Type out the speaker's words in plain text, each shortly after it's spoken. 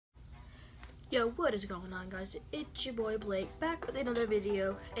Yo, what is going on, guys? It's your boy Blake back with another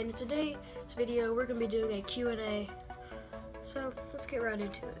video, and in today's video we're gonna be doing a Q&A. So let's get right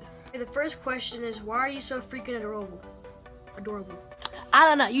into it. The first question is, why are you so freaking adorable? I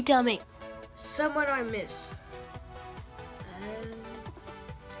don't know. You tell me. Someone I miss.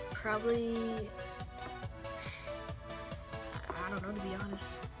 Probably. I don't know, to be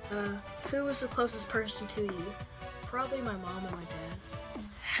honest. Who was the closest person to you? Probably my mom and my dad.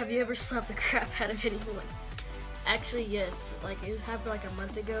 Have you ever slapped the crap out of anyone? Actually, yes. Like, it happened like a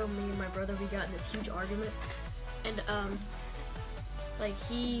month ago. Me and my brother, we got in this huge argument, and like,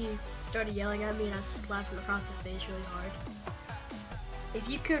 he started yelling at me, and I slapped him across the face really hard. If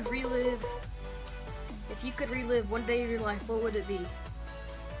you could relive one day of your life, what would it be?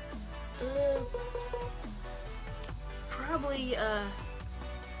 Probably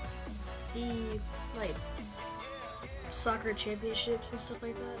the like soccer championships and stuff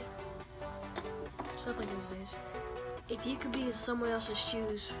like that. Stuff like those days. If you could be in someone else's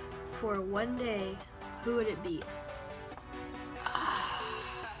shoes for one day, who would it be? I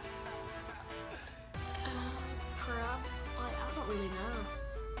don't really know.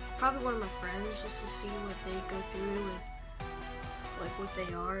 Probably one of my friends, just to see what they go through and like what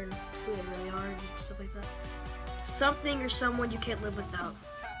they are and who they really are and stuff like that. Something or someone you can't live without.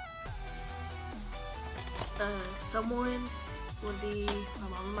 Someone would be my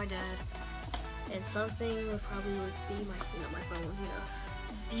mom and my dad, and something would probably be my phone.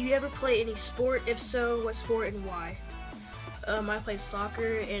 Do you ever play any sport? If so, what sport and why? I play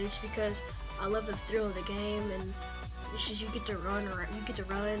soccer, and it's because I love the thrill of the game, and it's just you get to run,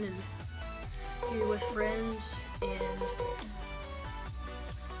 and you're with friends, and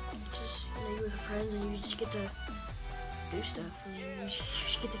it's just you're with friends, and you just get to do stuff, and you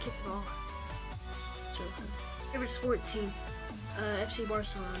just get to kick the ball. It's really fun. Favorite sport team? FC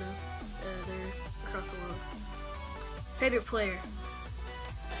Barcelona. They're across the world. Favorite player?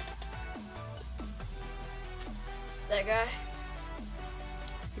 That guy.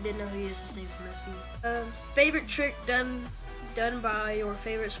 I didn't know who he is. His name from Messi. Favorite trick done by your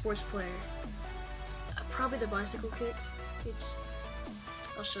favorite sports player? Probably the bicycle kick.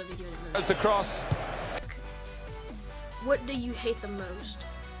 I'll show a video in a minute. There's the cross. Okay. What do you hate the most?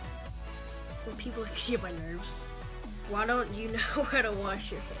 When people get my nerves. Why don't you know how to wash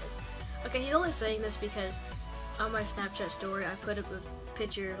your hands? Okay, he's only saying this because on my Snapchat story I put up a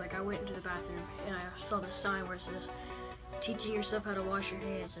picture, like I went into the bathroom and I saw this sign where it says teaching yourself how to wash your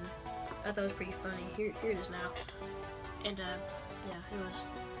hands, and I thought it was pretty funny. Here it is now. And yeah, it was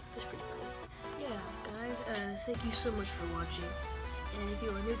pretty funny. Yeah, guys, thank you so much for watching. And if you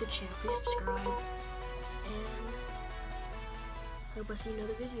are new to the channel, please subscribe. And I hope I see you in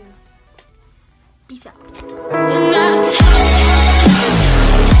another video. Peace out.